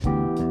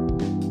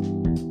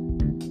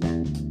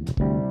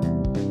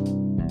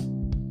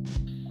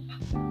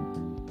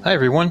Hi,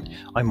 everyone.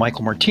 I'm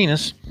Michael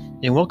Martinez,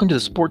 and welcome to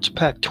the Sports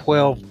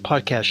Pac-12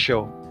 podcast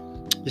show.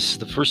 This is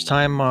the first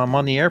time I'm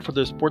on the air for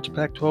the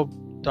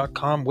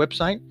sportspac12.com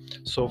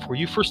website. So, for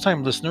you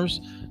first-time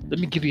listeners, let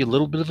me give you a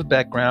little bit of a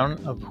background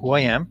of who I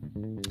am.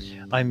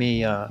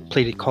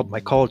 Played my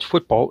college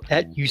football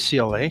at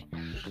UCLA.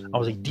 I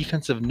was a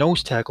defensive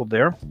nose tackle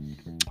there.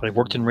 I've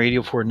worked in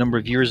radio for a number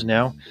of years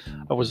now.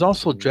 I was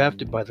also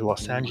drafted by the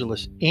Los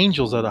Angeles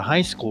Angels out of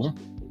high school.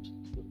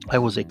 I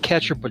was a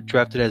catcher, but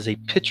drafted as a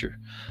pitcher.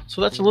 So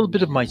that's a little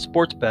bit of my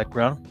sports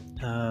background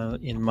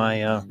in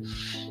my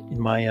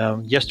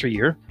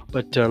yesteryear.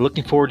 But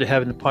looking forward to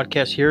having the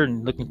podcast here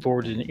and looking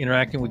forward to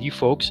interacting with you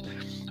folks.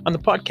 On the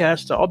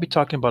podcast, I'll be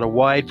talking about a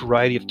wide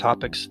variety of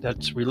topics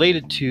that's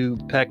related to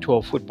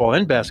Pac-12 football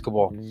and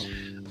basketball.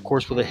 Of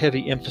course, with a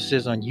heavy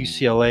emphasis on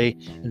UCLA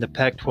and the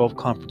Pac-12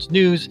 conference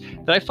news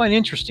that I find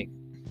interesting.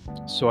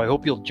 So I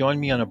hope you'll join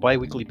me on a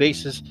bi-weekly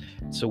basis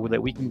so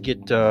that we can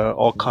get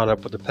all caught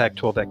up with the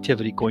Pac-12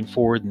 activity going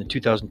forward in the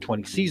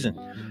 2020 season.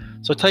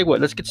 So I'll tell you what,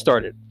 let's get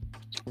started.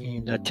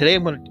 And today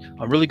I'm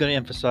really going to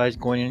emphasize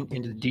going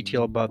into the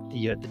detail about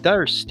the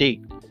dire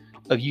state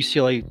of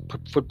UCLA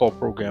football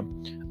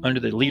program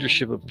under the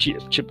leadership of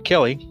Chip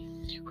Kelly,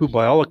 who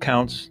by all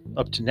accounts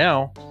up to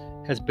now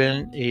has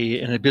been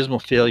an abysmal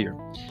failure.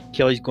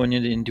 Kelly's going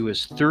into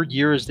his third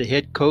year as the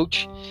head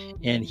coach,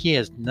 and he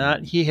has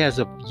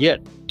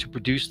yet to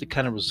produce the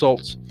kind of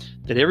results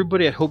that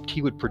everybody had hoped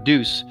he would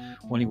produce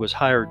when he was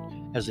hired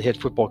as the head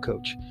football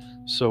coach.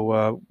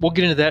 So we'll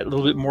get into that a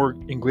little bit more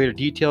in greater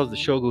detail as the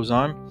show goes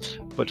on.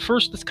 But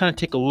first, let's kind of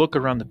take a look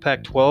around the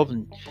Pac-12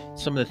 and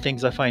some of the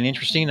things I find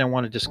interesting and I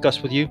want to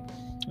discuss with you.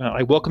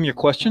 I welcome your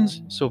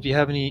questions. So if you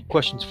have any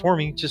questions for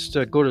me, just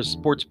go to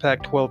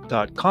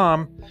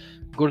sportspac12.com,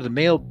 go to the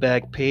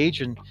mailbag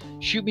page and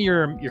shoot me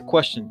your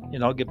question,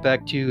 and I'll get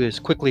back to you as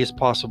quickly as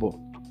possible.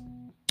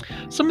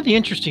 Some of the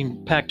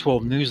interesting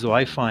Pac-12 news, though,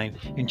 I find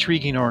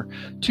intriguing are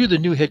two of the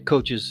new head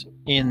coaches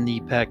in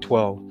the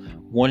Pac-12,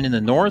 one in the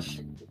North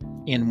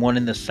and one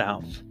in the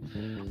South.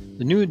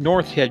 The new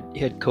North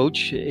head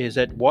coach is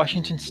at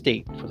Washington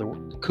State for the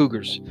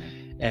Cougars,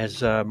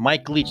 as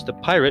Mike Leach, the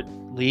Pirate,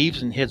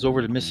 leaves and heads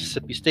over to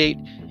Mississippi State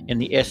in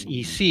the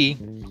SEC.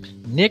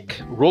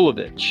 Nick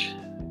Rolovich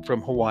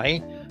from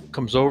Hawaii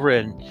comes over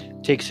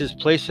and takes his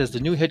place as the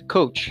new head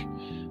coach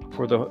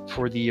for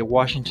the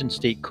Washington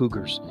State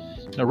Cougars.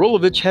 Now,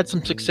 Rolovich had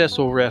some success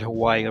over at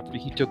Hawaii after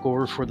he took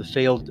over for the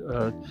failed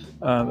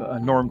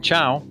Norm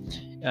Chow.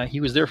 He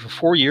was there for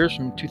 4 years,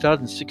 from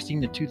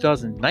 2016 to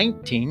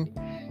 2019.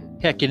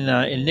 Heck, in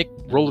Nick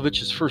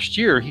Rolovich's first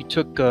year, he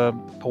took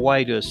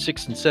Hawaii to a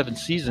 6-7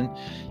 season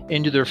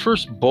into their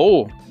first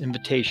bowl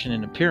invitation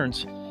and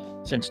appearance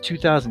since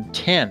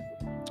 2010.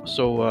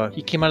 So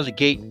he came out of the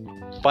gate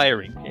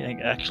firing.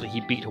 And actually,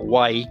 he beat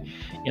Hawaii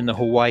in the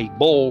Hawaii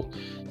Bowl.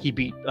 He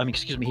beat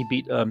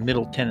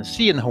Middle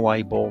Tennessee in the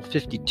Hawaii Bowl,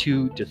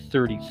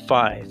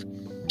 52-35.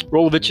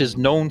 Rolovich is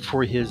known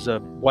for his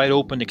wide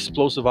open,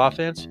 explosive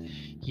offense.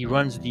 He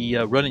runs the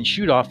run and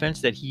shoot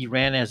offense that he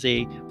ran as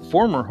a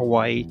former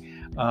Hawaii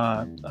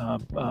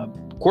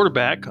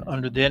quarterback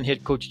under then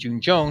head coach June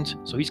Jones.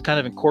 So he's kind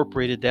of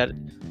incorporated that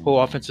whole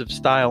offensive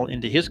style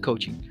into his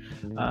coaching.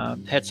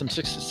 Had some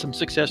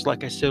success,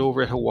 like I said,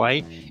 over at Hawaii,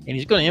 and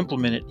he's going to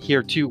implement it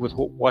here too with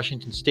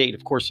Washington State.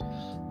 Of course,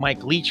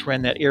 Mike Leach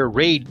ran that air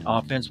raid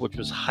offense, which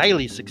was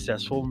highly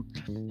successful,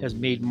 has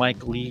made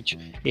Mike Leach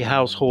a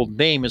household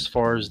name as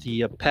far as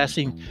the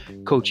passing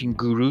coaching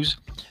gurus.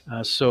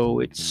 So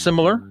it's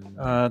similar.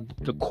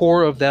 The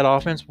core of that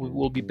offense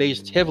will be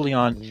based heavily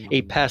on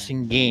a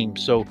passing game.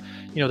 So,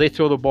 they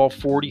throw the ball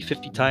 40,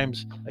 50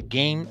 times a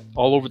game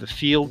all over the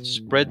field,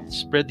 spread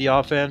the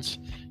offense,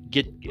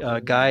 get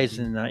guys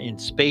in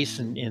space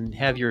and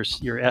have your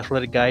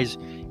athletic guys,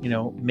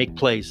 make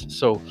plays.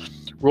 So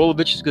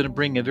Rolovich is going to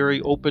bring a very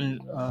open,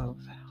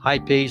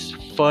 high-paced,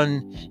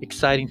 fun,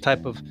 exciting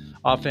type of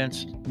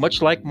offense,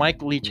 much like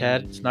Mike Leach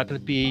had. It's not going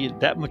to be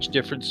that much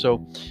different.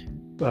 So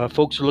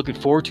folks are looking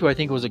forward to. I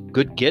think it was a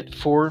good get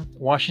for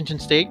Washington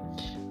State.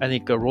 I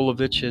think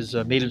Rolovich has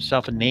made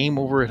himself a name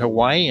over at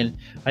Hawaii, and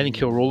I think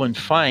he'll roll in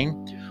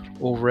fine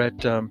over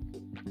at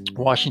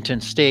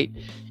Washington State.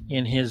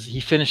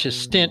 He finished his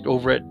stint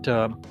over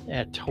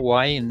at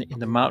Hawaii in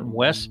the Mountain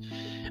West,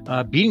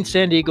 beating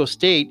San Diego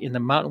State in the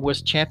Mountain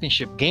West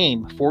Championship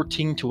game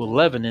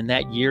 14-11. In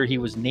that year, he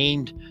was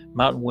named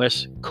Mountain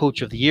West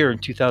Coach of the Year in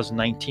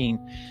 2019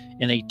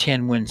 in a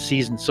 10-win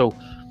season. So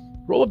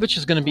Rolovich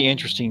is going to be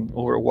interesting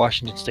over at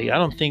Washington State. I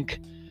don't think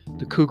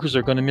the Cougars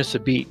are going to miss a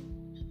beat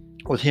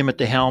with him at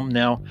the helm.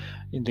 Now,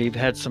 they've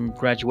had some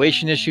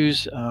graduation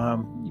issues,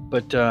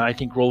 but I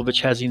think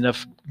Rolovich has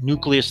enough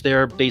nucleus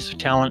there, base of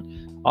talent,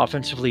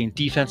 offensively and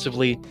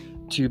defensively,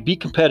 to be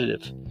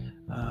competitive.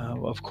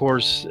 Of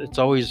course, it's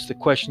always the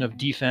question of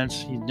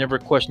defense. It's never a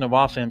question of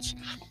offense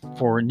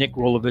for Nick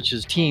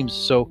Rolovich's teams.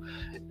 So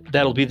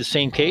that'll be the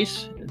same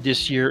case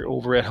this year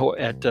over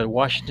at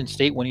Washington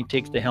State when he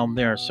takes the helm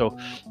there. So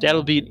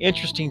that'll be an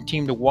interesting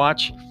team to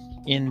watch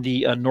in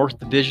the North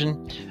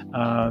Division.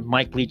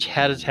 Mike Leach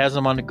has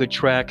them on a good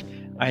track.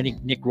 I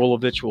think Nick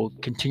Rolovich will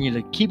continue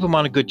to keep him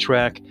on a good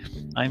track.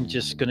 I'm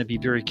just going to be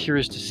very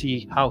curious to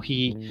see how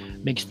he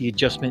makes the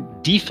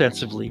adjustment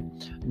defensively,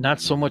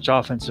 not so much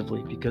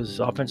offensively, because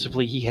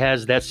offensively he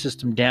has that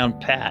system down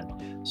pat.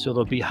 So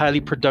they'll be highly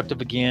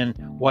productive again,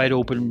 wide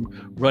open,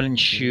 run and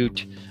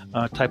shoot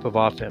type of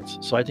offense.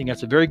 So I think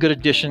that's a very good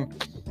addition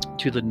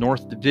to the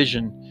North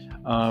Division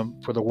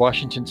for the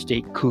Washington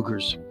State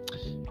Cougars.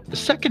 The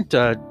second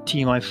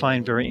team I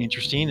find very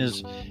interesting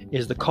is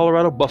the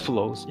Colorado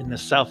Buffaloes in the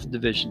South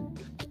Division.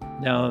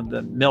 Now,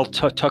 the Mel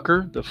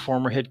Tucker, the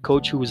former head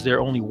coach who was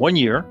there only 1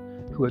 year,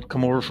 who had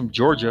come over from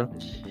Georgia,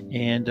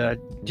 and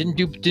didn't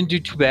do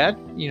too bad.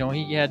 You know,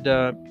 he had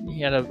a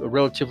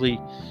relatively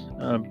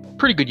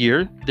pretty good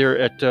year there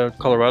at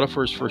Colorado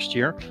for his first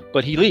year,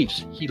 but he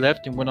leaves. He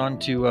left and went on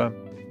to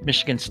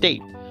Michigan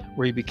State,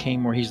 where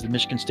he's the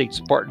Michigan State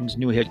Spartans'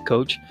 new head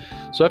coach.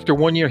 So after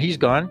 1 year, he's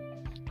gone.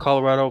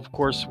 Colorado, of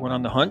course, went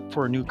on the hunt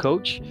for a new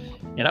coach,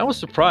 and I was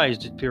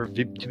surprised, to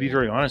be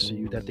very honest with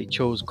you, that they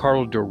chose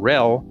Karl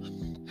Dorrell,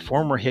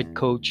 former head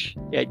coach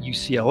at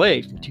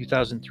UCLA from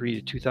 2003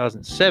 to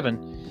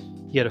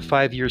 2007. He had a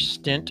 5-year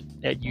stint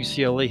at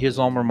UCLA, his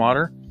alma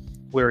mater,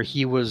 where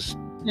he was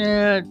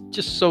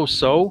just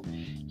so-so.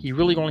 He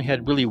really only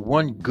had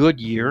one good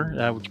year,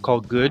 I would call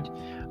good,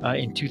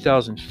 in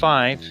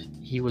 2005.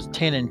 He was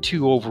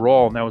 10-2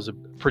 overall, and that was a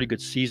pretty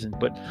good season,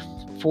 but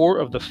 4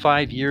 of the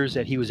 5 years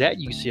that he was at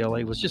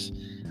UCLA was just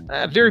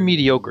very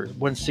mediocre.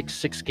 Won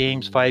 6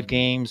 games, 5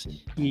 games.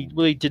 He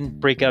really didn't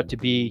break out to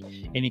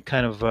be any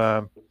kind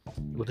of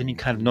with any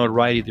kind of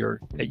notoriety there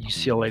at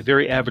UCLA.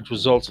 Very average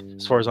results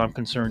as far as I'm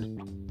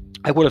concerned.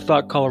 I would have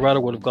thought Colorado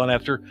would have gone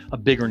after a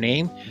bigger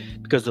name,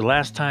 because the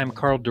last time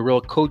Karl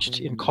Dorrell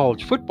coached in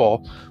college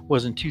football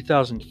was in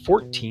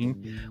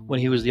 2014 when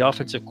he was the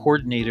offensive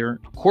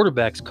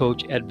quarterbacks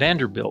coach at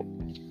Vanderbilt.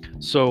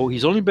 So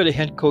he's only been a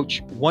head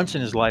coach once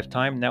in his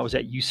lifetime, and that was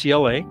at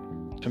UCLA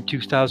from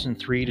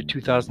 2003 to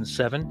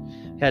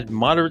 2007. Had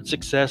moderate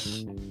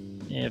success,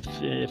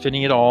 if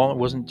any at all. It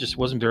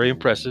wasn't very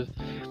impressive.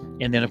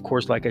 And then, of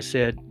course, like I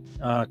said,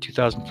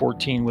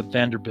 2014 with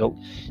Vanderbilt.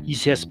 He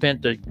has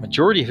spent the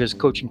majority of his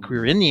coaching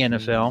career in the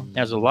NFL,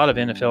 has a lot of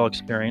NFL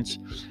experience.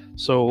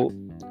 So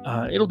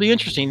it'll be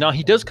interesting. Now,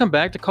 he does come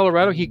back to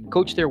Colorado. He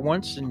coached there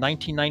once in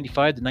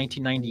 1995 to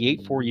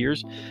 1998, 4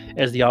 years,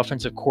 as the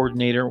offensive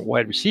coordinator,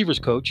 wide receivers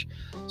coach.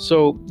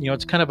 So,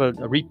 it's kind of a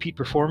repeat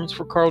performance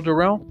for Karl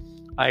Dorrell.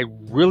 I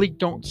really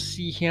don't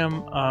see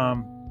him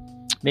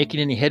making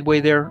any headway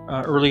there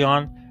early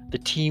on. The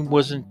team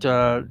wasn't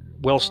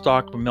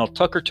well-stocked when Mel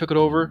Tucker took it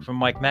over from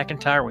Mike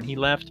McIntyre when he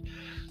left.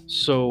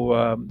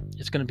 So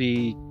it's going to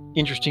be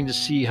interesting to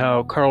see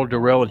how Karl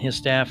Dorrell and his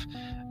staff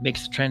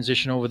makes the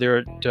transition over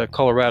there at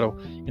Colorado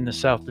in the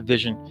South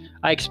Division.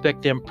 I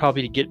expect them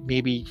probably to get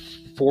maybe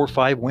 4 or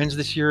 5 wins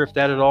this year, if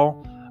that at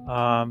all.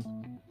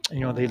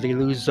 They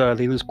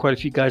lose quite a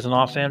few guys on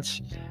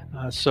offense.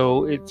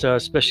 So it's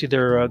especially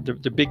their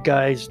big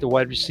guys, the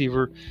wide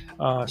receiver,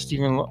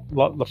 Stephen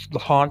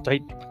LaFont.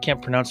 I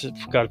can't pronounce it.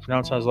 Forgot to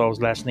pronounce his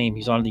last name.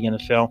 He's on the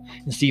NFL.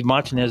 And Steve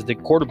Montanez, the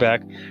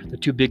quarterback. The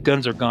 2 big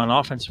guns are gone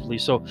offensively.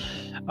 So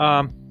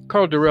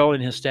Karl Dorrell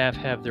and his staff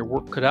have their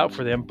work cut out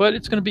for them. But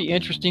it's going to be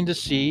interesting to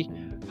see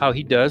how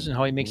he does and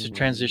how he makes the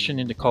transition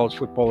into college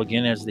football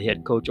again as the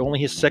head coach. Only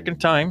his second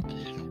time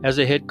as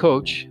a head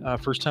coach.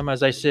 First time,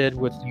 as I said,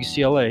 with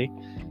UCLA.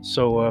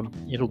 So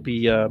it'll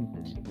be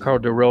Karl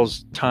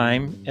Dorrell's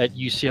time at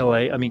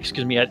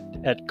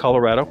at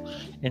Colorado,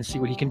 and see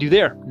what he can do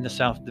there in the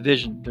South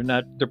Division.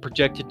 They're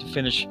projected to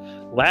finish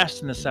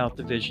last in the South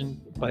Division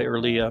by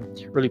early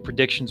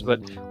predictions, but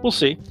we'll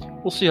see.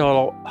 We'll see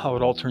how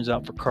it all turns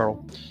out for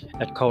Karl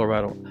at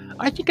Colorado.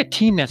 I think a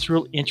team that's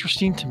real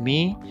interesting to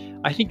me,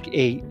 I think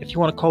if you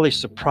want to call a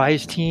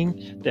surprise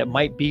team that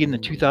might be in the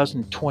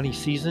 2020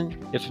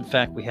 season, if in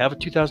fact we have a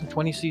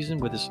 2020 season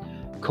with this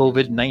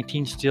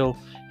COVID-19 still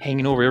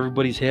hanging over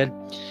everybody's head,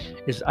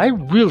 is I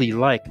really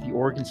like the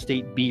Oregon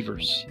State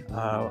Beavers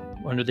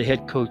under the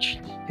head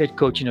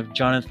coaching of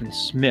Jonathan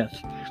Smith.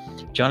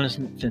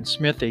 Jonathan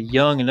Smith, a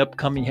young and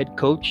upcoming head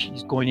coach.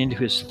 He's going into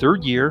his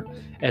 3rd year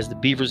as the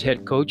Beavers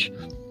head coach.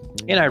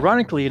 And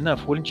ironically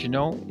enough, wouldn't you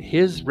know,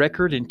 his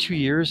record in 2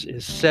 years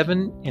is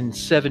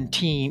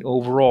 7-17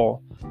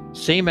 overall.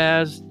 Same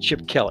as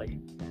Chip Kelly,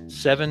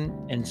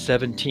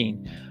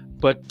 7-17.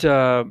 But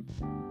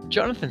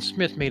Jonathan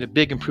Smith made a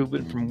big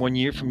improvement from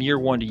year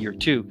 1 to year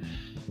 2.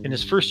 In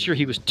his first year,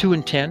 he was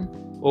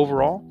 2-10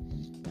 overall.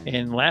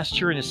 And last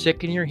year, in his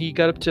second year, he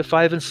got up to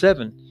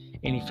 5-7.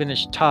 And he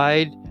finished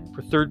tied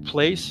for 3rd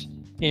place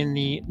in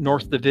the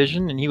North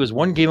Division. And he was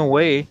 1 game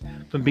away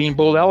from being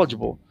bowl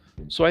eligible.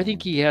 So I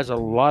think he has a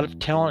lot of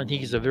talent. And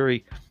he's a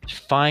very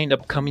fine,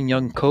 upcoming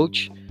young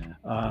coach.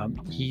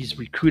 He's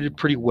recruited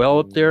pretty well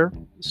up there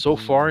so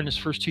far in his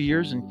first 2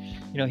 years. And,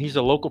 he's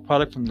a local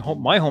product from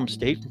my home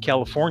state, from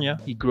California.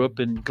 He grew up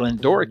in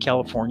Glendora,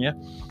 California.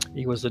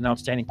 He was an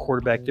outstanding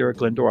quarterback there at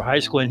Glendora High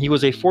School, and he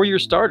was a 4-year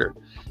starter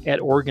at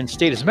Oregon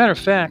State. As a matter of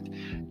fact,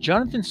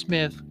 Jonathan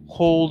Smith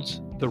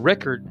holds the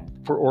record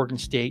for Oregon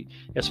State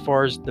as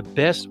far as the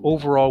best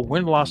overall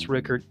win-loss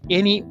record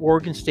any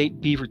Oregon State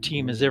Beaver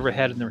team has ever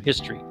had in their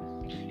history.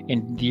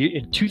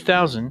 In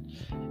 2000,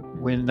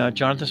 when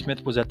Jonathan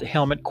Smith was at the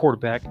helm at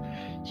quarterback,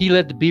 he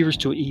led the Beavers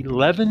to an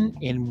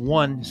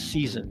 11-1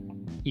 season.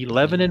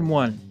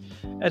 11-1.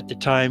 At the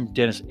time,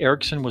 Dennis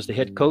Erickson was the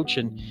head coach,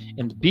 and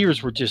the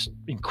Beavers were just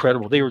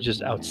incredible. They were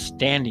just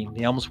outstanding.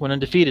 They almost went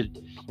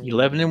undefeated,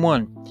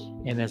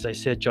 11-1. And as I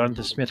said,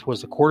 Jonathan Smith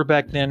was the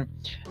quarterback then.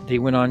 They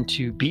went on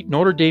to beat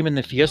Notre Dame in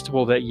the Fiesta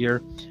Bowl that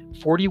year,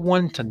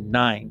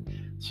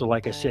 41-9. So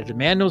like I said, the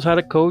man knows how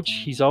to coach.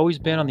 He's always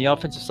been on the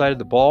offensive side of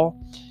the ball.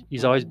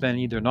 He's always been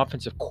either an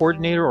offensive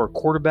coordinator or a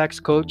quarterback's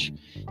coach.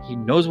 He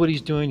knows what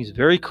he's doing. He's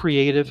very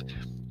creative.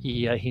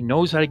 He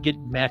knows how to get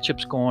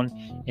matchups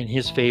going in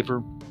his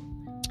favor.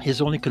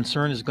 His only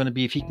concern is going to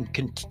be if he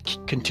can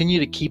continue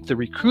to keep the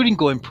recruiting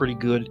going pretty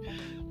good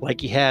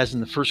like he has in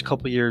the first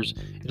couple of years.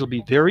 It'll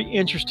be very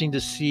interesting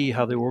to see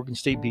how the Oregon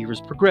State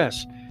Beavers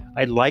progress.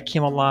 I like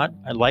him a lot.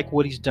 I like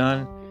what he's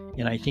done.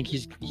 And I think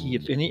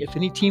if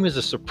any team is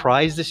a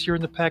surprise this year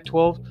in the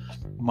Pac-12,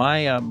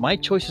 my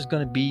choice is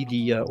going to be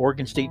the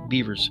Oregon State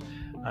Beavers.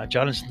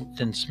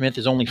 Jonathan Smith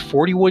is only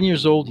 41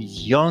 years old.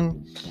 He's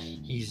young.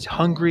 He's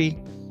hungry.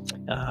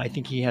 I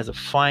think he has a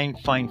fine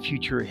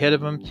future ahead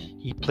of him.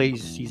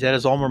 He's at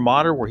his alma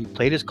mater where he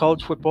played his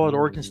college football at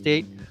Oregon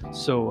State.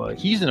 So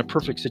he's in a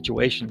perfect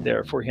situation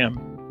there for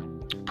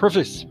him.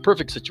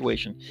 Perfect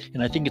situation.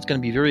 And I think it's going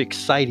to be very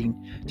exciting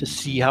to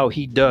see how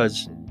he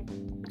does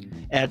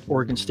at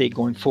Oregon State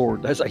going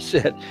forward. As I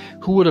said,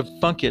 who would have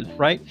thunk it,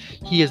 right?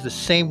 He has the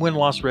same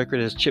win-loss record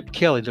as Chip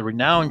Kelly, the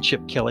renowned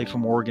Chip Kelly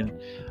from Oregon,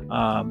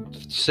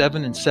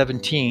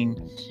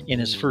 7-17 in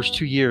his first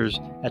 2 years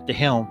at the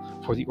helm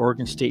for the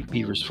Oregon State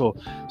Beavers. So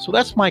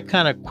that's my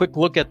kind of quick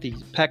look at the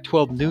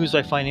Pac-12 news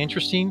I find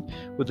interesting,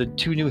 with the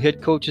two new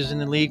head coaches in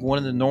the league, one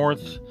in the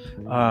north,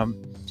 one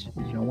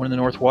in the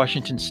North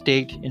Washington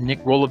State, and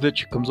Nick Rolovich,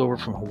 who comes over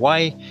from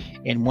Hawaii,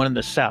 and one in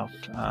the South.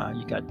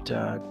 You got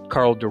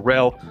Carl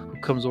Durrell, who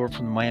comes over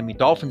from the Miami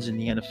Dolphins in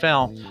the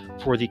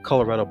NFL for the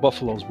Colorado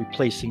Buffaloes,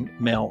 replacing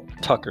Mel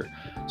Tucker.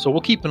 So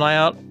we'll keep an eye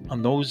out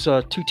on those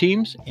two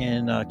teams,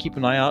 and keep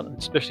an eye out,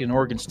 especially in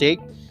Oregon State,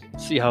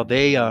 see how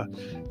they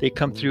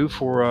come through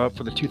for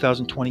the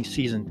 2020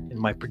 season in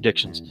my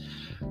predictions.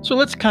 So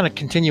let's kind of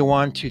continue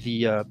on to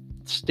the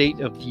state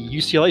of the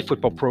UCLA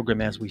football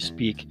program as we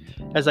speak.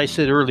 As I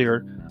said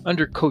earlier,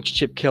 under Coach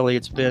Chip Kelly,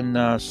 it's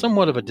been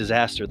somewhat of a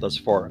disaster thus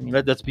far. I mean,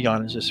 let's be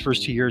honest. His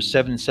first 2 years,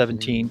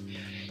 7-17,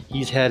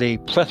 he's had a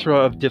plethora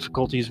of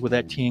difficulties with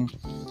that team.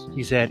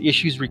 He's had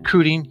issues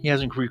recruiting. He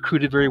hasn't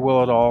recruited very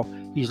well at all.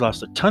 He's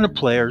lost a ton of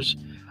players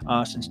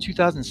since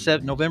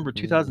November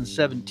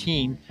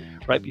 2017,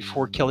 right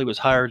before Kelly was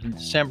hired in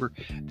December.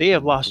 They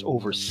have lost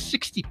over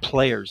 60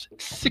 players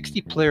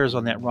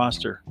on that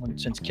roster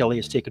since Kelly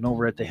has taken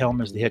over at the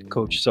helm as the head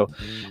coach. So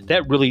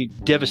that really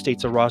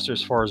devastates a roster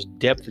as far as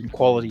depth and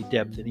quality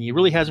depth. And he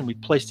really hasn't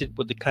replaced it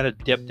with the kind of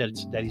depth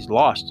that he's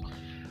lost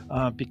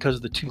because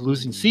of the two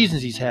losing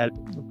seasons he's had.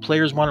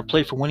 Players want to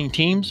play for winning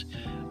teams.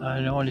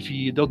 And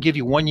they'll give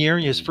you 1 year,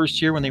 his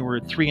first year when they were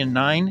at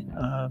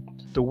 3-9,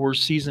 the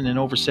worst season in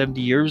over 70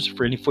 years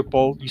for any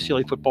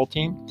UCLA football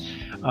team.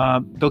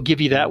 They'll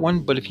give you that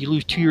one, but if you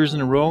lose 2 years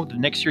in a row, the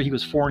next year he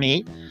was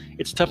 4-8.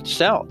 It's tough to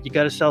sell. You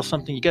got to sell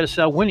something. You got to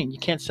sell winning. You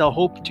can't sell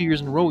hope 2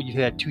 years in a row. You've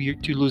had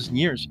two losing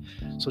years.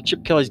 So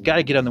Chip Kelly's got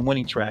to get on the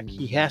winning track.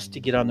 He has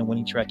to get on the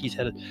winning track.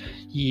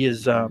 He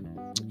is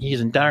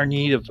in dire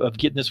need of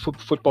getting this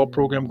football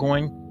program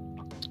going.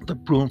 The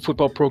Bruin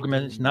football program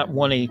has not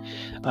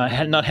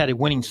had a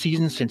winning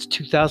season since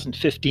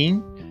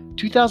 2015.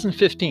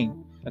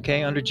 2015,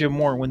 okay, under Jim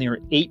Mora, when they were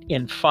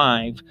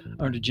 8-5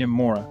 under Jim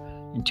Mora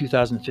in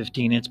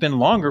 2015. And it's been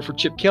longer for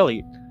Chip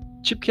Kelly.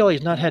 Chip Kelly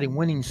has not had a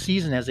winning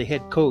season as a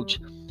head coach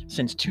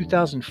since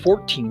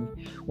 2014,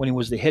 when he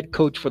was the head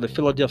coach for the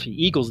Philadelphia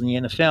Eagles in the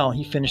NFL.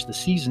 He finished the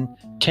season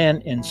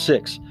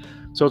 10-6.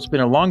 So it's been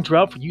a long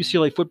drought for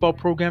UCLA football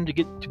program to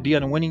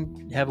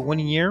have a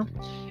winning year.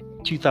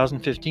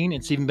 2015,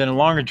 it's even been a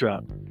longer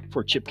drought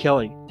for Chip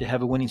Kelly to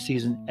have a winning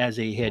season as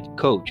a head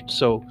coach.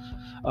 So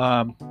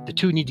the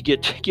two need to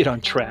get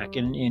on track,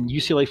 and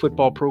UCLA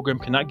football program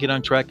cannot get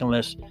on track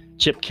unless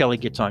Chip Kelly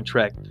gets on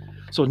track.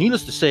 So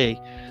needless to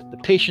say, the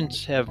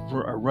patience has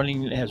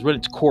run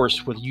its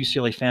course with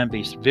UCLA fan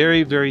base.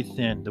 Very, very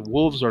thin. The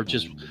Wolves are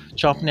just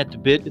chomping at the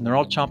bit, and they're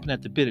all chomping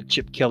at the bit at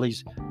Chip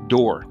Kelly's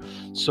door.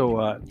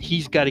 So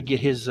he's got to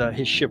get his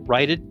ship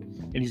righted,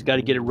 and he's got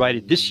to get it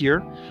righted this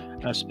year,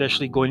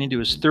 especially going into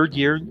his third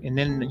year. And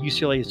then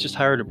UCLA has just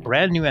hired a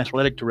brand new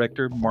athletic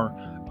director,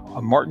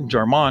 Martin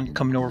Jarmond,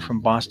 coming over from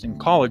Boston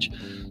College.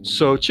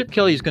 So Chip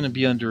Kelly is going to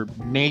be under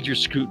major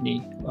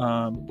scrutiny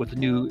with the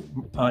new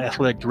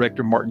athletic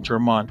director, Martin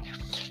Jarmond.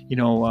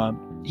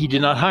 He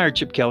did not hire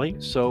Chip Kelly,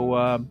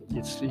 so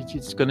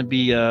it's going to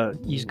be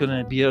he's going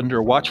to be under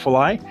a watchful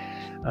eye.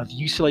 The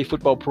UCLA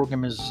football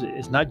program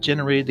has not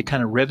generated the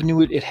kind of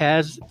revenue it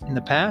has in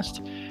the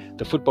past.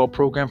 the football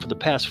program for the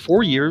past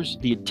 4 years.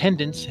 The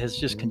attendance has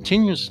just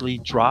continuously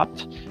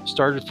dropped.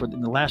 Started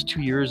in the last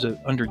 2 years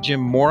under Jim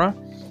Mora,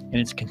 and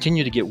it's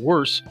continued to get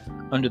worse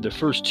under the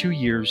first 2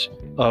 years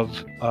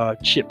of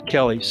Chip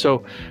Kelly.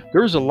 So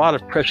there's a lot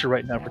of pressure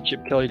right now for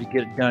Chip Kelly to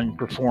get it done and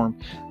perform.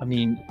 I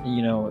mean,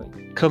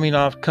 coming to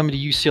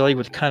UCLA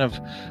with kind of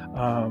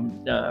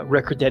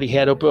record that he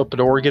had up at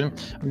Oregon.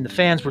 I mean, the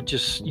fans were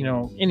just,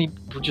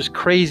 were just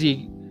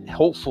crazy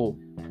hopeful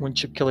when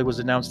Chip Kelly was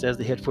announced as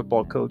the head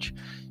football coach.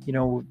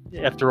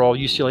 After all,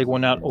 UCLA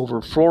won out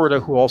over Florida,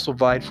 who also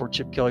vied for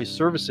Chip Kelly's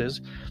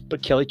services,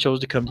 but Kelly chose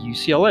to come to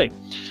UCLA.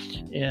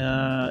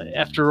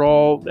 After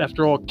all,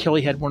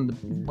 Kelly had one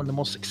of the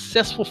most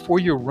successful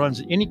 4-year runs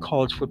of any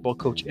college football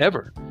coach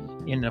ever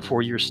in a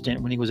 4-year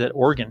stint when he was at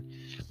Oregon.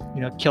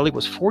 Kelly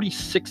was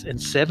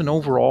 46-7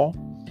 overall,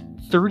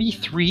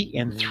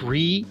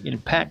 33-3 in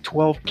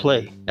Pac-12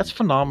 play. That's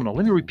phenomenal.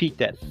 Let me repeat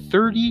that: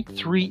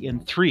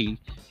 33-3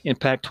 in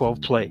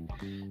Pac-12 play.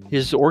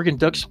 His Oregon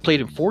Ducks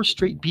played in 4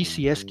 straight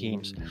BCS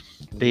games.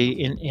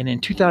 In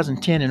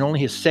 2010, in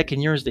only his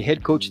second year as the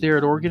head coach there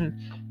at Oregon,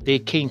 they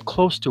came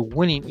close to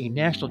winning a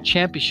national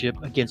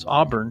championship against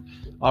Auburn.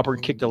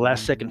 Auburn kicked the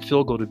last-second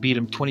field goal to beat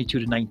him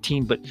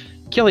 22-19, but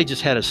Kelly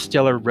just had a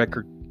stellar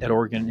record at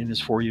Oregon in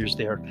his 4 years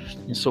there.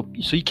 And so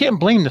you can't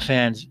blame the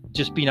fans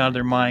just being out of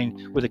their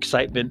mind with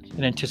excitement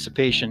and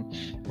anticipation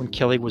when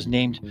Kelly was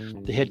named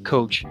the head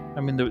coach.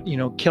 I mean,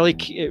 Kelly,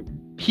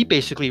 he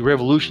basically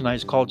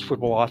revolutionized college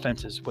football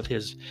offenses with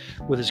his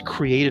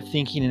creative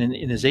thinking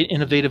and his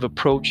innovative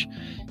approach.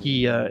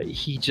 He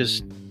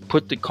just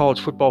put the college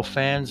football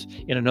fans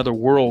in another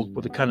world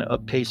with the kind of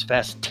up-paced,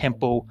 fast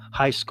tempo,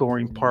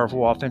 high-scoring,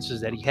 powerful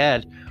offenses that he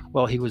had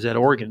while he was at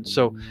Oregon.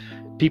 So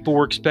people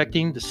were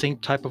expecting the same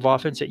type of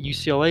offense at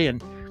UCLA,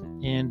 and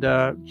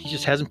he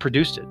just hasn't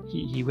produced it.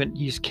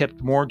 He's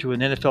kept more to an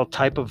NFL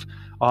type of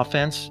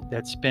offense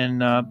that's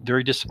been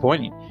very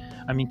disappointing.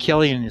 I mean,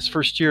 Kelly in his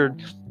first year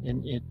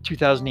in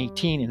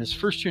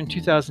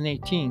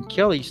 2018,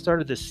 Kelly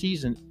started the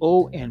season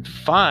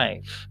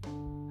 0-5.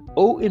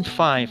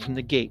 0-5 from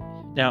the gate.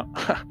 Now,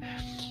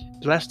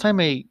 the last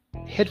time a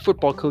head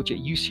football coach at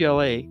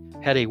UCLA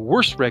had a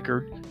worse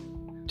record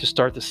to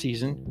start the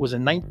season was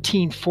in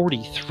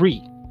 1943,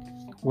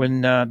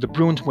 when the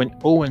Bruins went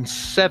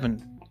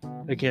 0-7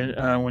 again,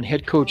 when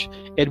head coach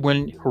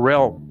Edwin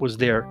Harrell was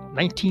there.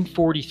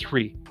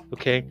 1943.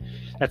 Okay,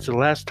 that's the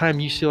last time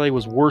UCLA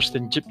was worse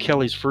than Chip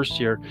Kelly's first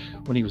year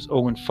when he was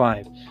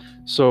 0-5.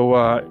 So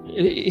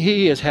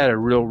he has had a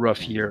real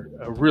rough year.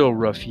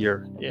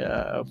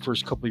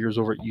 First couple of years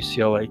over at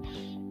UCLA.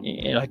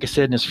 And like I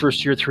said, in his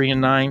first year,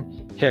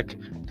 3-9. Heck,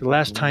 the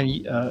last time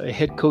a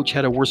head coach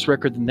had a worse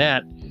record than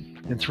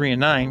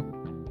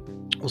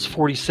 3-9, was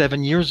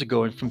 47 years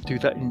ago. And from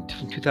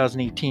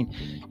 2018,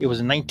 it was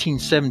in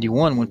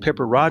 1971 when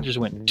Pepper Rogers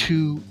went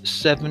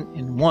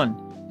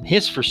 2-7-1 in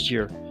his first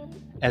year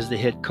as the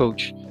head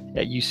coach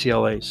at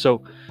UCLA.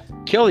 So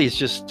Kelly is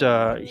just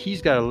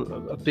he's got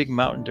a big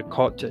mountain to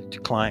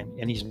climb,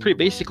 and he's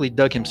basically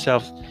dug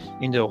himself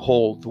into a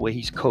hole the way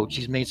he's coached.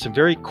 He's made some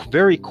very,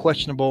 very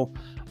questionable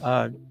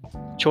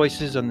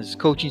choices on his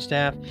coaching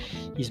staff.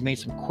 He's made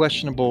some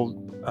questionable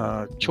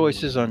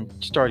choices on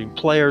starting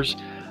players.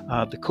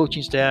 The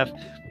coaching staff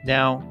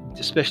now,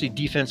 especially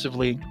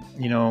defensively,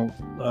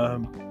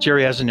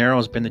 Jerry Azzinaro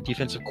has been the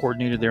defensive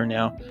coordinator there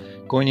now,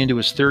 going into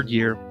his third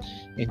year.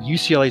 And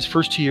UCLA's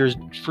first two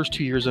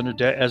years under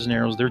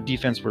Azzinaro, their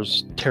defense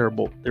was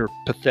terrible. They were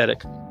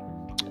pathetic.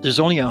 There's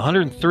only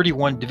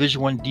 131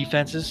 Division I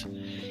defenses,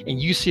 and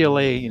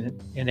UCLA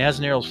in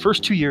Azzinaro's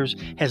first 2 years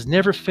has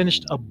never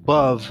finished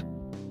above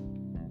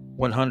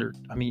 100.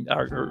 I mean,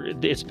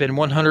 it's been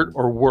 100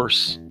 or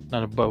worse,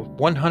 not above.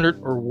 100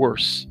 or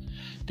worse.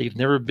 They've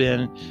never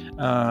been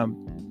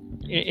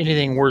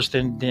anything worse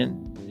than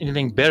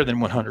anything better than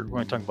 100. We're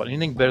going to talk about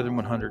anything better than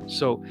 100.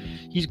 So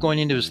he's going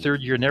into his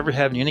third year, never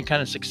having any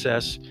kind of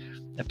success.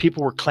 And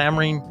people were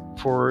clamoring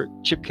for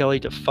Chip Kelly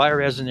to fire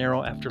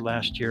Azzinaro after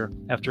last year,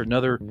 after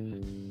another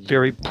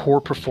very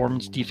poor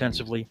performance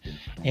defensively.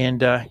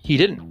 And he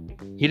didn't.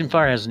 He didn't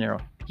fire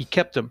Azzinaro. He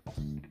kept him.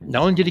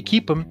 Not only did he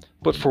keep him,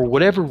 but for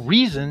whatever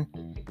reason,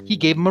 he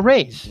gave him a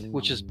raise,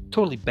 which is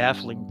totally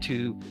baffling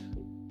to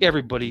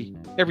everybody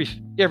in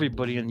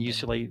the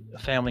UCLA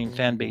family and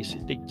fan base.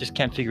 They just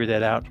can't figure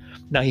that out.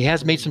 Now, he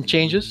has made some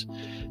changes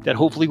that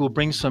hopefully will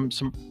bring some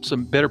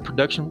better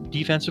production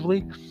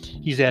defensively.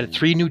 He's added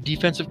 3 new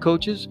defensive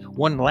coaches.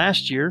 One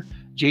last year,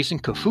 Jason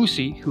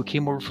Kafusi, who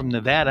came over from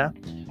Nevada.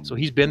 So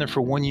he's been there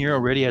for 1 year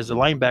already as the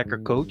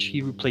linebacker coach.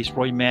 He replaced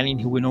Roy Manning,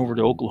 who went over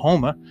to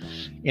Oklahoma.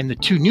 And the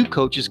 2 new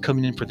coaches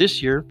coming in for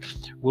this year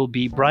will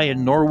be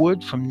Brian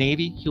Norwood from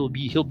Navy. He'll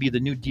be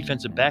the new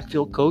defensive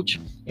backfield coach.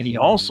 And he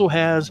also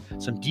has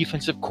some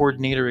defensive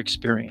coordinator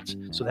experience.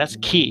 So that's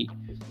key.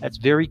 That's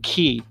very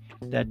key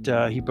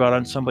that he brought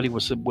on somebody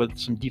with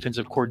some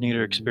defensive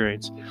coordinator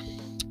experience.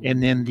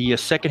 And then the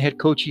second head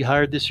coach he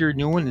hired this year,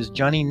 new one, is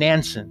Johnny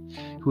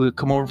Nansen, who had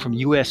come over from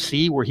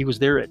USC, where he was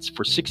there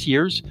for 6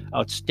 years.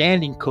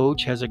 Outstanding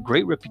coach, has a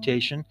great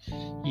reputation.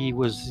 He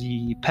was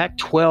the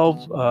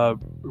Pac-12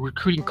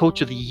 recruiting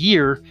coach of the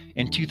year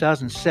in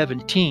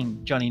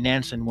 2017. Johnny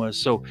Nansen was.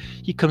 So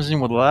he comes in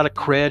with a lot of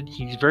cred.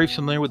 He's very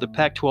familiar with the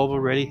Pac-12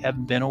 already,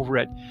 having been over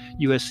at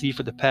USC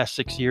for the past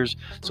 6 years.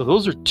 So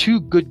those are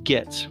two good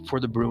gets for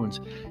the Bruins.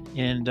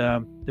 And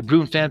the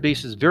Bruin fan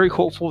base is very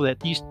hopeful that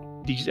these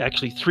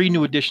actually three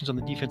new additions on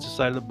the defensive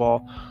side of the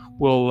ball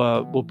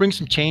will bring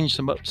some change,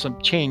 some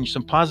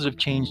positive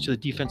change to the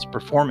defensive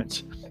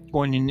performance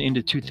going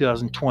into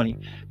 2020.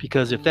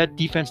 Because if that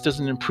defense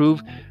doesn't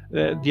improve,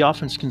 the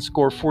offense can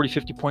score 40,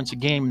 50 points a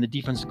game, and the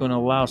defense is going to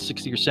allow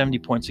 60 or 70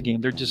 points a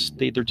game. They're just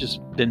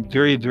been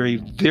very, very,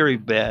 very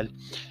bad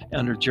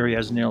under Jerry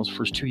Azzinello's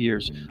first 2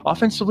 years.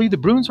 Offensively, the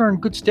Bruins are in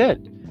good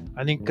stead.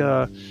 I think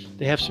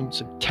they have some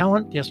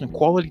talent. They have some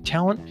quality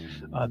talent.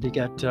 They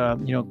got,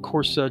 of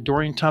course,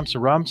 Dorian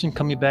Thompson-Robinson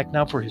coming back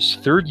now for his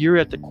third year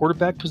at the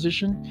quarterback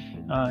position.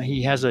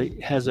 He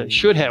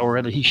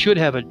should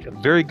have a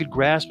very good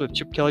grasp of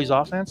Chip Kelly's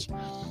offense,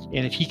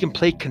 and if he can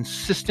play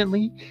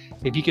consistently,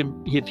 if he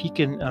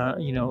can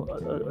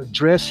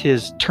address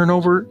his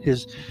turnover,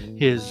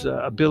 his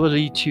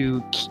ability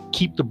to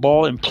keep the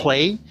ball in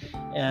play,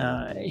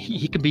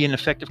 he can be an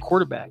effective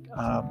quarterback.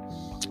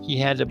 He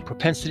had a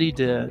propensity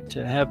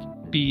to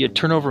be a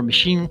turnover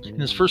machine in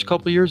his first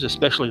couple of years,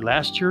 especially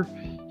last year.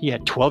 He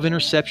had 12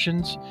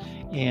 interceptions,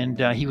 and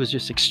he was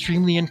just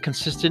extremely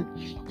inconsistent.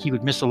 He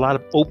would miss a lot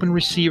of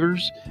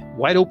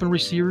wide open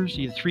receivers,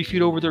 either 3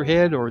 feet over their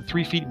head or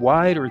 3 feet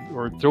wide,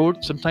 or throw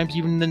it sometimes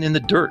even in the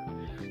dirt.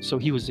 So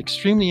he was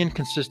extremely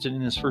inconsistent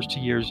in his first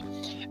 2 years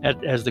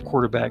as the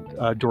quarterback.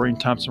 Dorian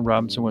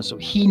Thompson-Robinson was. So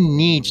he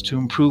needs to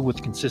improve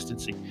with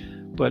consistency.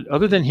 But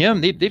other than him,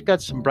 they've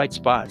got some bright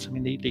spots. I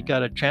mean, they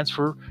got a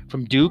transfer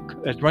from Duke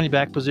at running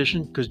back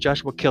position because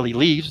Joshua Kelly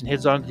leaves and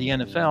heads on to the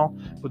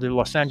NFL with the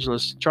Los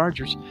Angeles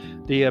Chargers.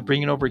 They are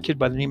bringing over a kid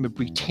by the name of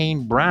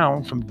Brittain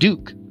Brown from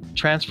Duke,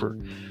 transfer.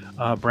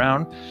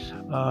 Brown,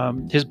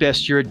 his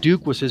best year at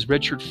Duke was his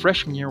redshirt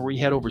freshman year, where he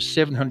had over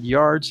 700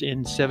 yards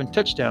and 7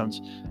 touchdowns.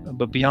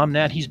 But beyond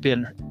that, he's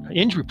been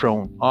injury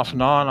prone, off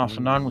and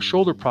on with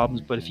shoulder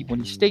problems. But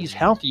when he stays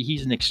healthy,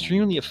 he's an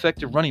extremely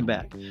effective running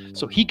back.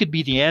 So he could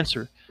be the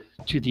answer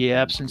to the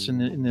absence in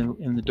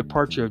the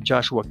departure of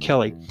Joshua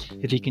Kelly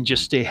if he can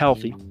just stay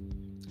healthy.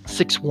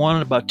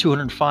 6'1", about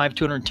 205,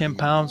 210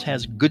 pounds,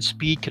 has good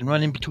speed, can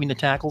run in between the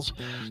tackles.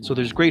 So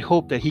there's great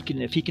hope that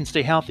if he can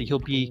stay healthy,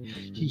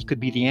 he could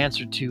be the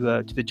answer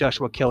to the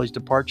Joshua Kelly's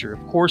departure.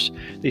 Of course,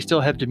 they still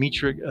have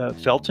Demetric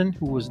Felton,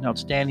 who was an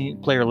outstanding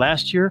player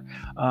last year.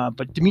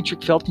 But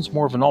Demetric Felton's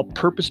more of an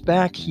all-purpose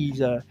back.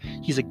 He's a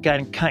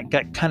kind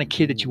of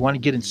kid that you want to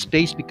get in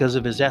space because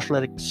of his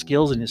athletic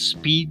skills and his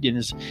speed and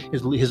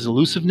his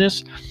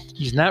elusiveness.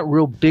 He's not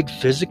real big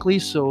physically,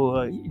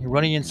 so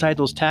running inside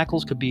those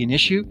tackles could be an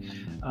issue.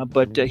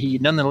 But he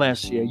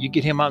nonetheless, you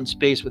get him out in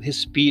space with his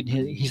speed,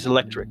 he's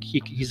electric.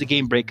 He's a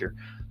game breaker.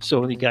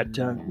 So they got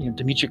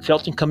Demetric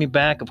Felton coming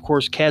back. Of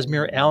course,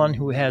 Casimir Allen,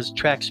 who has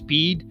track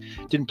speed,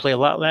 didn't play a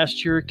lot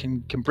last year,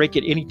 can break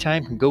it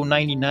anytime, can go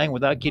 99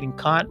 without getting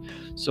caught.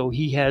 So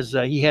he has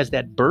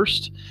that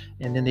burst.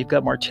 And then they've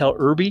got Martell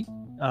Irby,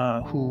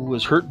 who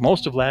was hurt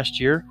most of last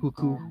year,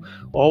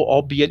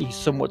 albeit he's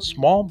somewhat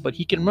small, but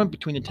he can run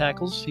between the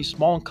tackles. He's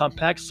small and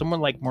compact, someone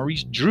like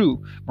Maurice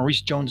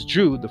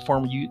Jones-Drew, the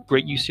former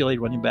great UCLA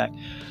running back.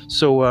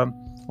 So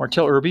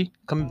Martell Irby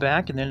coming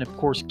back, and then, of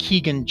course,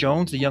 Keegan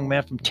Jones, the young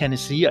man from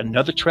Tennessee,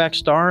 another track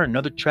star,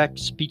 another track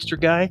speedster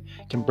guy,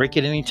 can break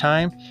it any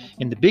time.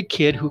 And the big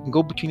kid who can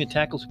go between the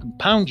tackles, who can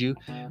pound you,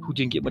 who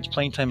didn't get much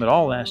playing time at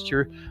all last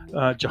year,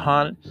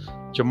 Jamon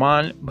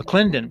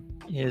McClendon,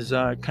 is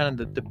kind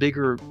of the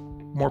bigger,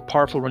 more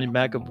powerful running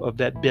back of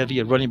that bevy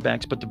of running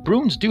backs. But the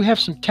Bruins do have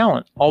some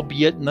talent,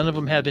 albeit none of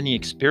them have any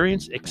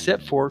experience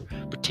except for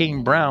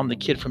Brittain Brown, the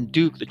kid from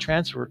Duke, the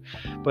transfer.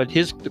 But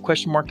the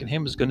question mark in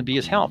him is going to be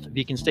his health, if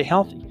he can stay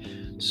healthy.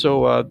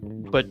 So,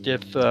 but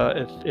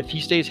if he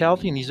stays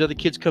healthy and these other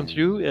kids come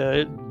through,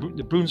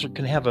 the Bruins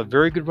can have a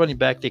very good running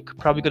back. They're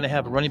probably going to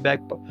have a running back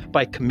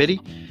by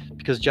committee,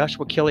 because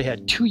Joshua Kelly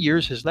had 2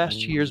 years. His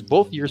last 2 years,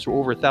 both years were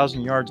over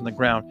 1,000 yards on the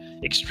ground,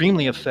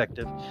 extremely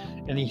effective.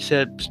 And he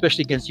said,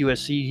 especially against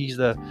USC,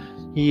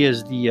 he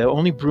is the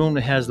only Bruin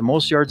that has the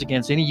most yards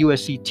against any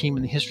USC team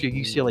in the history of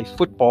UCLA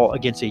football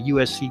against a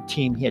USC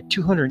team. He had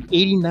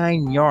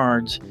 289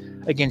 yards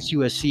against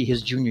USC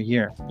his junior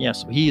year. Yeah,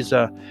 so he's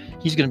going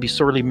to be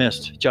sorely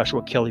missed,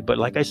 Joshua Kelly. But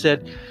like I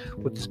said,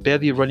 with this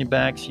bevy of running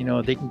backs,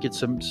 they can get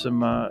some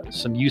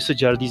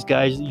usage out of these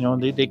guys.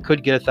 They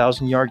could get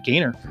 1,000-yard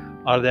gainer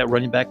out of that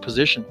running back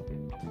position.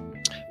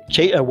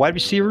 Wide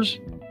receivers,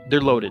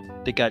 they're loaded.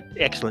 They got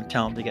excellent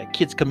talent. They got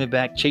kids coming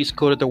back. Chase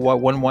Cota, the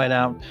one wide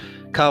out.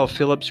 Kyle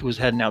Phillips, who has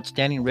had an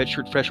outstanding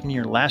redshirt freshman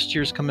year last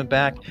year, is coming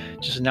back.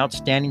 Just an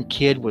outstanding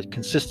kid with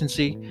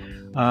consistency.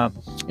 And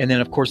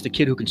then, of course, the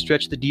kid who can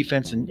stretch the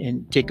defense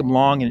and take them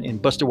long and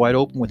bust it wide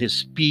open with his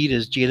speed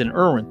is Jalen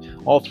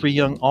Irwin. All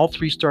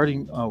three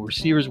starting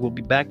receivers will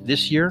be back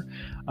this year.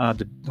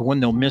 The one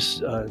they'll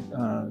miss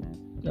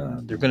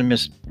they're going to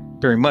miss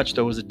very much,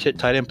 though, is the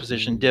tight end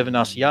position. Devin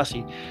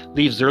Asiasi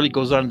leaves early,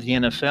 goes on to the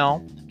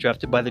NFL,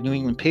 drafted by the New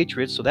England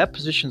Patriots. So that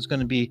position is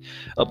going to be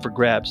up for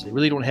grabs. They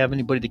really don't have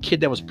anybody. The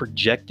kid that was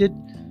projected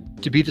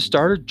to be the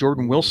starter,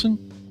 Jordan Wilson,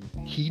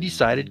 he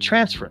decided to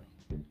transfer.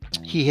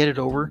 He headed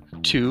over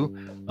to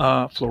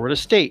Florida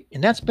State.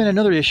 And that's been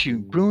another issue.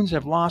 Bruins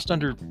have lost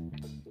under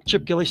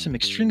Chip Kelly some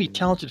extremely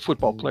talented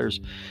football players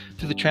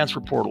through the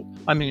transfer portal.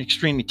 I mean,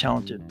 extremely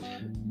talented.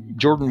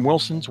 Jordan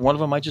Wilson's one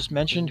of them I just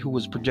mentioned, who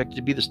was projected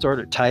to be the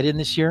starter tight end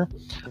this year.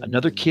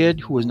 Another kid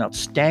who was an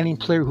outstanding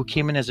player who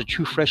came in as a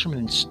true freshman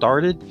and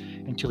started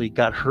until he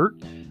got hurt.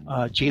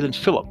 Jalen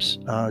Phillips,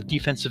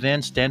 defensive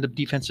end, stand-up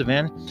defensive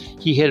end.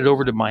 He headed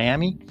over to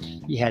Miami.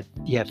 You have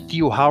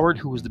Theo Howard,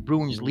 who was the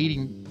Bruins'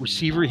 leading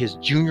receiver his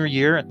junior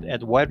year at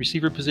the wide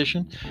receiver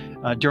position.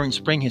 During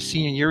spring, his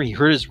senior year, he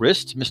hurt his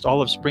wrist, missed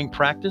all of spring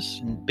practice,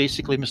 and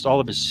basically missed all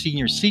of his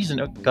senior season.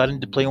 Got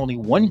into play only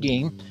one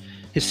game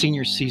his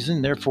senior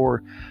season,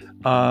 therefore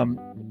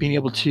being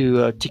able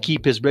to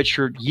keep his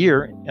redshirt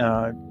year,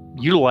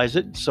 utilize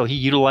it. So he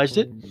utilized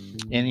it,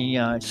 and he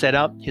sat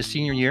out his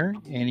senior year,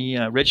 and he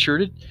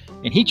redshirted,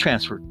 and he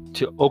transferred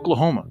to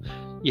Oklahoma.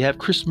 You have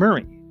Chris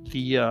Murray,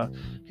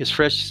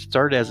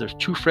 started as a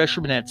true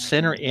freshman at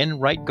center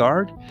and right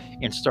guard,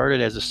 and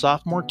started as a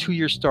sophomore,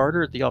 2-year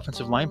starter at the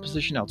offensive line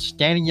position.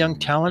 Outstanding young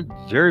talent,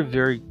 very,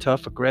 very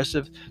tough,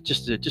 aggressive,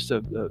 just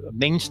a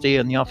mainstay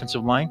on the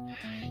offensive line.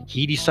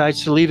 He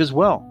decides to leave as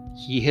well.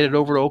 He headed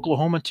over to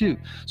Oklahoma too.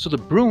 So the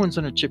Bruins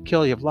under Chip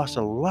Kelly have lost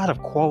a lot of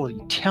quality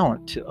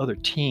talent to other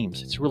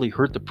teams. It's really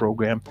hurt the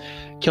program.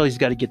 Kelly's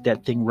got to get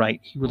that thing right.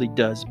 He really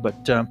does.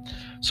 But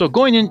so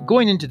going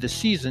into the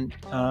season,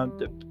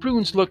 the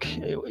Bruins look,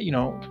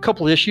 a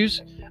couple of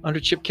issues under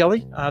Chip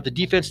Kelly. The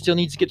defense still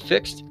needs to get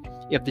fixed.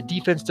 If the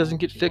defense doesn't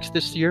get fixed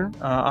this year,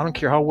 I don't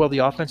care how well the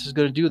offense is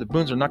going to do, the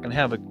Bruins are not going to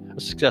have a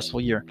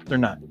successful year. They're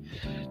not.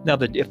 Now,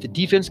 if the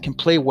defense can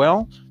play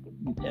well,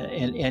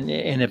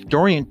 and if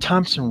Dorian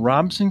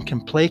Thompson-Robinson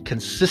can play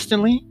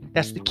consistently,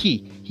 that's the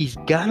key. He's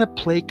got to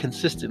play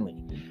consistently.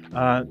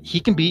 He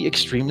can be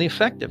extremely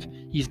effective.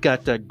 He's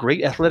got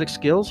great athletic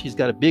skills. He's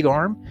got a big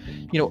arm.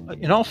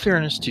 In all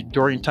fairness to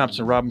Dorian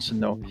Thompson-Robinson,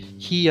 though,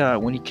 he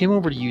when he came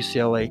over to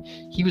UCLA,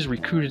 he was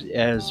recruited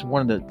as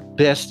one of the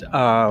best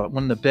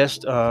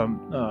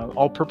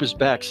all-purpose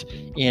backs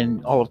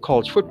in all of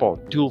college football,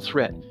 dual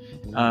threat.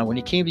 When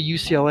he came to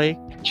UCLA,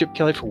 Chip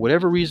Kelly, for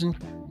whatever reason,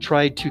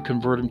 tried to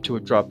convert him to a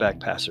drop back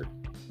passer.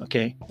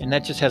 Okay. And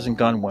that just hasn't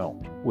gone well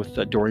with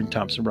Dorian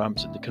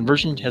Thompson-Robinson. The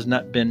conversion has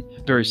not been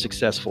very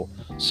successful.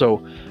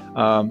 So,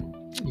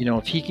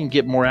 if he can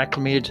get more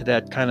acclimated to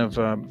that kind of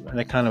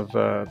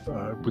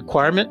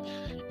requirement,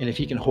 and if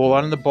he can hold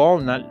on to the ball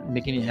and not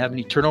have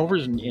any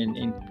turnovers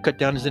and cut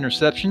down his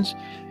interceptions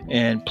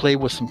and play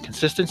with some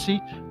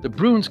consistency, the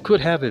Bruins could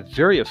have a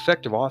very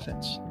effective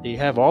offense. They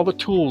have all the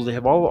tools. They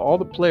have all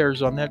the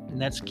players in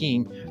that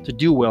scheme to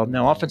do well.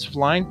 Now, offensive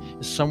line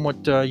is somewhat,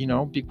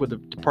 with the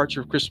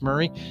departure of Chris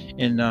Murray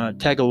and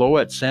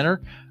Tagaloa at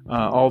center.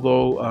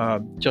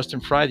 Although Justin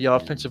Fry, the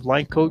offensive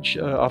line coach,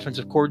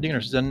 offensive coordinator,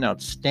 has done an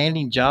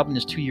outstanding job in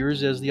his 2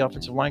 years as the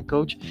offensive line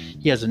coach.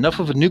 He has enough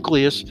of a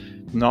nucleus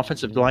and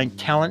offensive line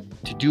talent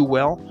to do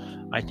well.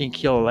 I think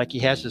he'll, like he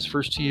has his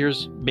first 2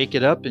 years, make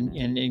it up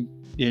and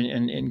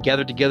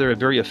gather together a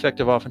very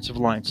effective offensive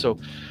line. So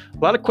a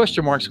lot of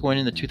question marks going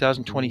into the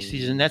 2020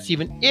 season. That's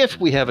even if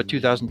we have a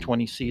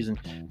 2020 season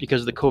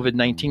because of the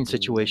COVID-19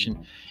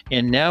 situation.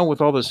 And now with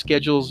all the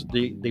schedules,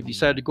 they've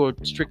decided to go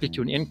strictly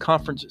to an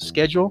in-conference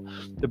schedule.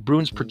 The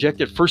Bruins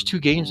projected first 2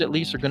 games at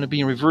least are going to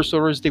be in reverse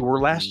order as they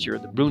were last year.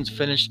 The Bruins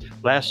finished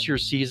last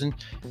year's season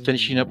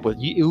finishing up with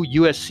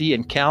USC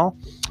and Cal.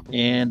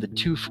 And the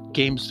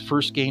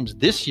first games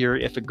this year,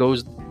 if it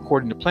goes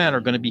according to plan, are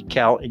going to be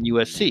Cal and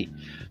USC.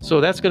 So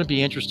that's going to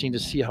be interesting to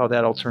see how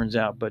that all turns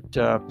out. But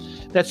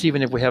that's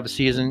even if we have a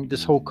season.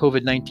 This whole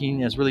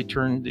COVID-19 has really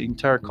turned the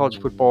entire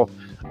college football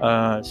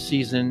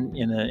season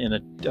in a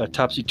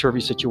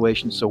topsy-turvy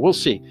situation. So we'll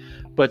see.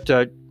 But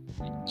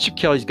Chip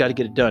Kelly's got to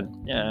get it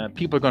done.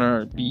 People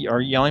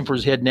are yelling for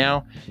his head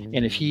now,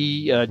 and if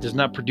he does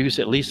not produce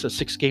at least a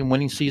 6-game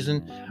winning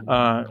season,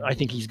 I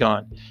think he's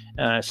gone.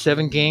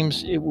 7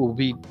 games, it will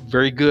be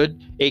very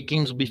good. 8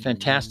 games will be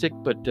fantastic.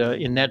 But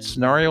in that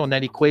scenario, in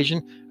that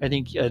equation, I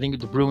think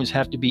the Bruins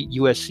have to beat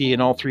USC in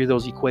all 3 of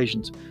those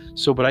equations.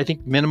 So, but I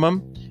think the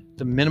minimum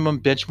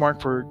benchmark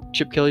for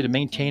Chip Kelly to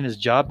maintain his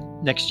job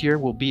next year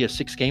will be a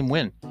 6-game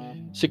win,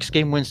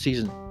 6-game win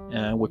season,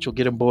 which will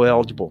get him bowl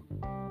eligible.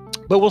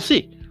 But we'll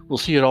see. We'll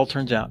see how it all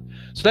turns out.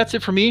 So that's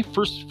it for me.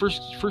 First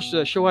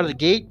show out of the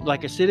gate.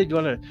 Like I said, if you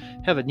want to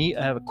have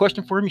a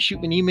question for me, shoot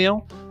me an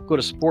email. Go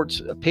to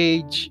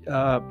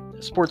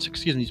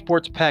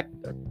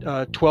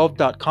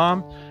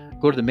sportspack12.com.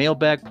 Go to the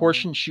mailbag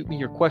portion. Shoot me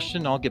your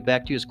question. I'll get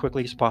back to you as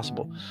quickly as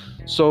possible.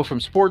 So from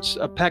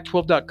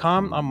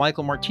sportspack12.com, I'm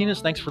Michael Martinez.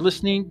 Thanks for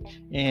listening,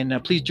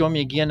 and please join me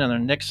again on our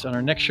next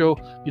show.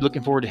 Be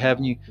looking forward to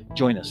having you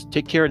join us.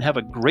 Take care and have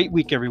a great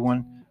week,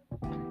 everyone.